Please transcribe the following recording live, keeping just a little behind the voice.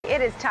It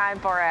is time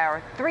for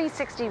our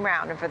 360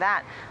 round, and for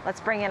that,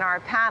 let's bring in our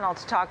panel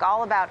to talk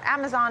all about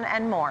Amazon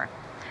and more.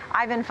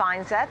 Ivan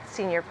Feinseth,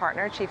 Senior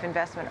Partner, Chief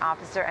Investment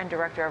Officer, and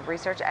Director of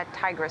Research at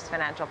Tigris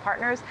Financial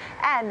Partners,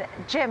 and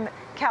Jim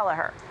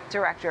Kelleher,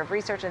 Director of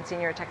Research and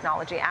Senior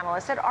Technology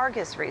Analyst at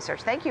Argus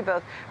Research. Thank you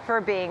both for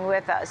being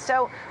with us.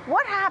 So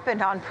what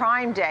happened on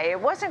Prime Day?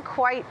 It wasn't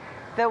quite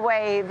the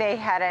way they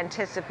had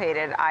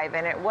anticipated,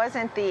 Ivan. It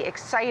wasn't the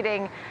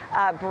exciting,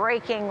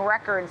 breaking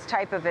records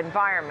type of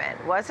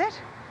environment, was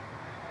it?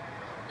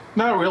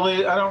 Not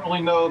really. I don't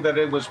really know that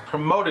it was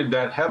promoted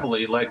that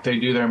heavily like they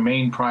do their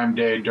main Prime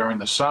Day during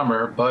the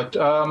summer, but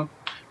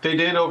they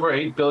did over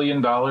 $8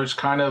 billion,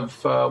 kind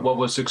of what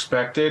was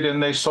expected,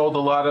 and they sold a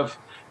lot of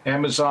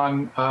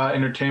Amazon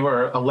entertainment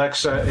or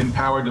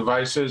Alexa-empowered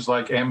devices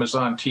like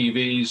Amazon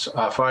TVs,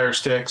 Fire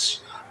Sticks,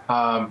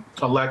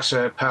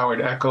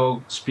 Alexa-powered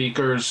Echo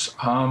speakers,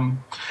 and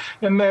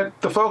that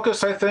the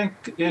focus, I think,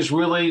 is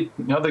really,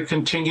 they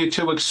continue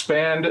to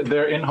expand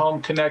their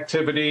in-home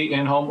connectivity,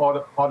 in-home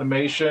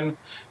automation,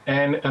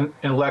 and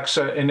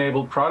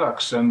Alexa-enabled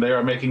products, and they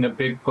are making a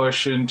big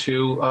push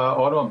into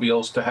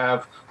automobiles to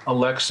have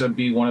Alexa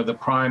be one of the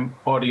prime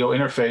audio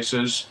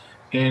interfaces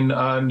in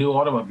new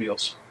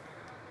automobiles.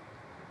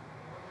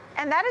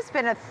 And that has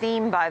been a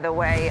theme, by the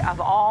way,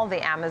 of all the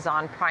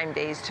Amazon Prime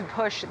Days, to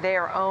push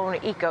their own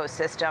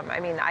ecosystem. I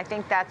mean, I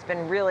think that's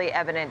been really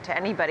evident to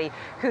anybody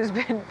who's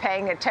been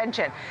paying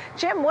attention.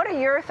 Jim, what are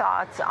your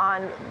thoughts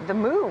on the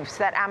moves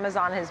that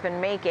Amazon has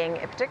been making,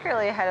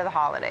 particularly ahead of the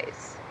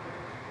holidays?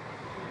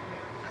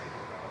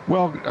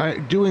 Well,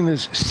 doing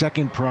this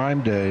second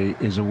Prime Day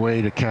is a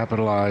way to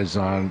capitalize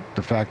on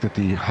the fact that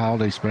the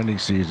holiday spending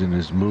season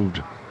has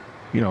moved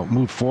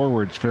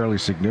forward fairly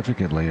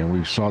significantly, and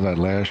we saw that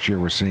last year.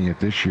 We're seeing it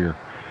this year.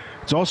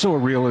 It's also a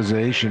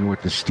realization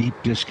with the steep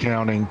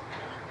discounting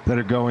that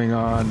are going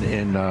on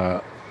in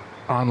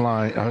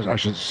online, I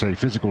should say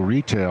physical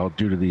retail,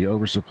 due to the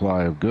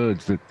oversupply of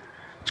goods, that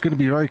it's going to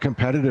be very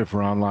competitive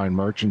for online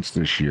merchants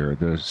this year.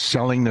 The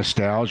selling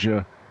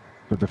nostalgia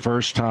for the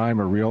first time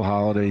a real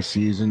holiday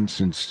season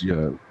since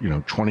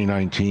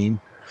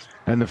 2019,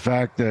 and the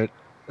fact that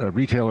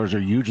retailers are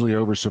hugely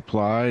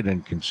oversupplied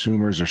and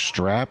consumers are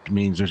strapped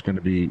means there's going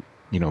to be,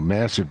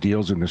 massive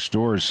deals in the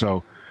stores.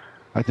 So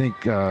I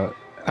think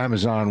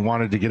Amazon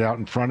wanted to get out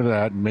in front of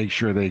that and make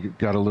sure they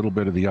got a little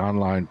bit of the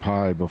online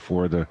pie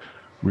before the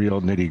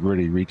real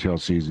nitty-gritty retail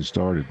season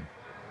started.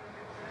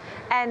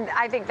 And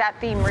I think that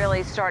theme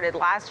really started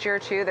last year,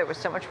 too. There was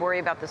so much worry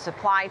about the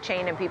supply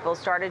chain, and people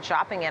started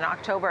shopping in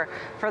October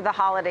for the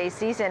holiday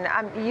season.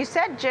 You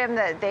said, Jim,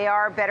 that they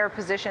are better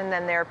positioned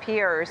than their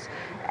peers.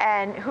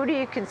 And who do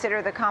you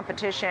consider the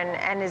competition?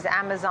 And is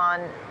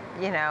Amazon,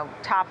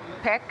 top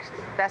pick,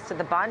 best of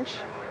the bunch?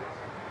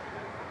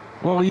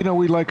 Well,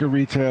 we like a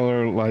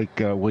retailer like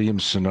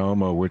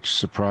Williams-Sonoma, which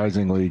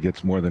surprisingly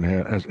gets more than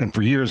half, and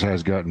for years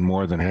has gotten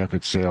more than half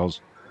its sales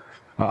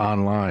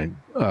online.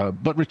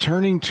 But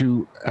returning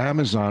to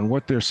Amazon,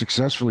 what they're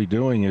successfully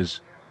doing is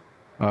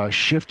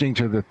shifting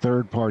to the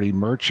third-party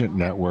merchant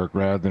network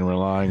rather than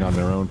relying on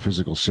their own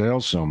physical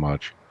sales so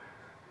much.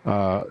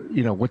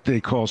 What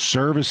they call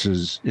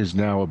services is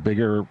now a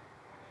bigger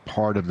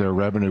part of their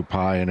revenue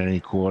pie in any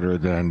quarter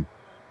than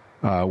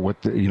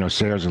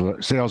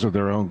sales of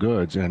their own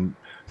goods. And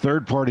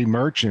third-party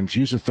merchants,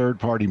 use of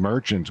third-party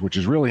merchants, which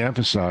is really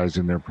emphasized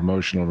in their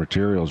promotional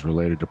materials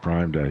related to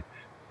Prime Day.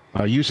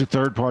 Use of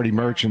third-party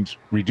merchants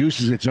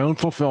reduces its own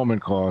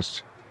fulfillment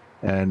costs,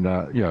 and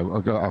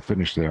I'll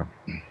finish there.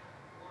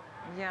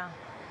 Yeah.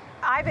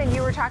 Ivan,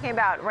 you were talking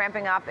about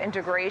ramping up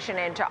integration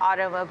into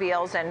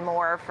automobiles and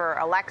more for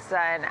Alexa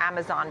and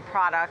Amazon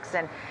products.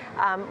 And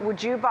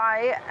would you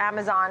buy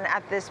Amazon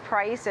at this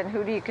price? And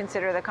who do you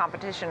consider the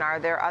competition? Are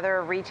there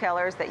other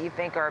retailers that you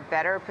think are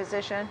better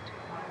positioned?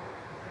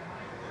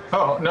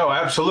 Oh, no,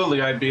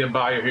 absolutely. I'd be a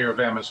buyer here of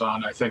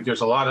Amazon. I think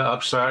there's a lot of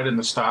upside, and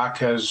the stock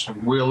has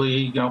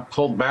really,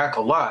 pulled back a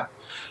lot.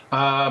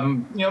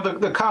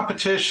 The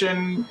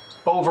competition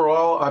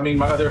overall, I mean,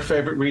 my other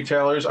favorite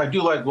retailers, I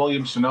do like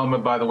Williams-Sonoma,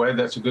 by the way.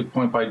 That's a good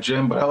point by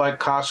Jim, but I like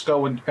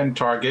Costco and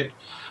Target.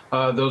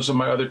 Those are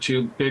my other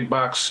two big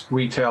box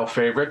retail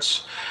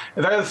favorites.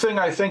 And the other thing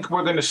I think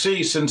we're going to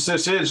see, since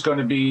this is going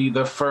to be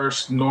the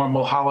first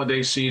normal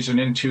holiday season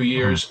in 2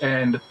 years,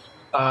 and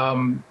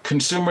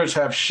consumers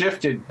have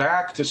shifted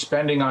back to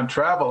spending on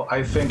travel,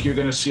 I think you're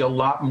going to see a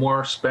lot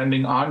more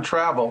spending on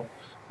travel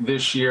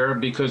this year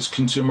because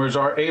consumers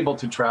are able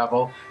to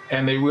travel,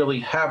 and they really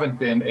haven't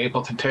been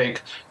able to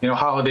take,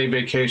 holiday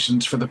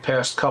vacations for the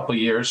past couple of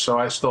years. So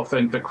I still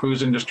think the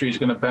cruise industry is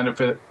going to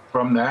benefit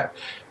from that.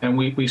 And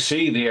we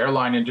see the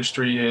airline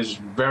industry is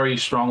very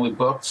strongly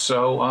booked.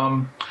 So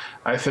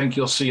I think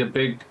you'll see a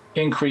big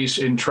increase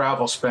in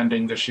travel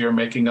spending this year,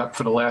 making up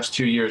for the last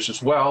 2 years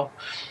as well.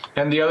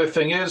 And the other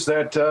thing is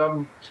that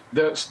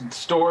the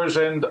stores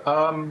and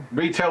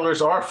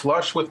retailers are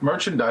flush with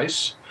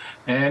merchandise,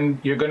 and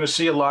you're going to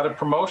see a lot of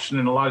promotion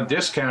and a lot of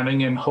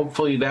discounting, and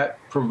hopefully that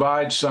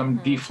provides some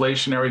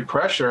deflationary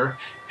pressure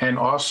and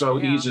also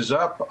eases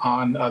up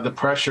on the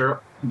pressure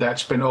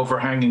that's been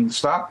overhanging the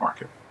stock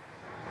market.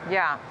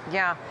 Yeah,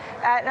 yeah.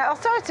 And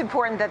also, it's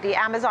important that the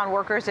Amazon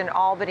workers in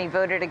Albany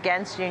voted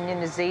against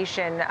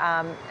unionization,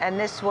 and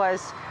this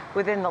was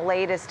within the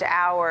latest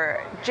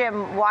hour.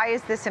 Jim, why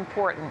is this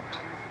important?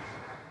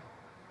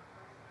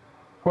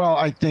 Well,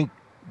 I think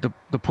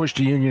the push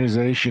to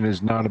unionization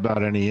is not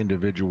about any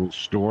individual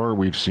store.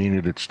 We've seen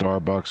it at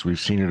Starbucks. We've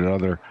seen it at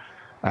other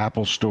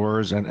Apple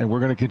stores, and we're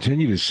going to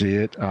continue to see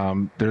it.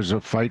 There's a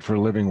fight for a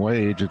living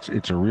wage.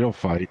 It's a real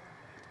fight.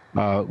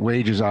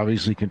 Wages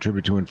obviously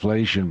contribute to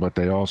inflation, but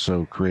they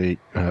also create,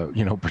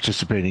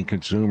 participating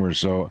consumers.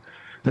 So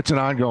that's an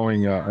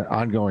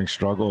ongoing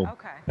struggle,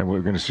 Okay. and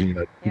we're going to see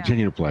that Yeah.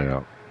 continue to play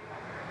out.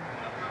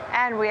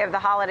 And we have the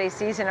holiday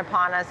season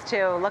upon us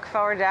too. Look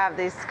forward to have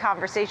this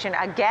conversation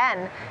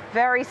again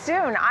very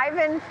soon.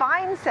 Ivan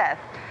Feinseth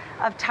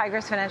of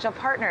Tigris Financial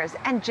Partners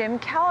and Jim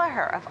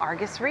Kelleher of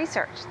Argus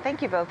Research.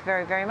 Thank you both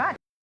very, very much.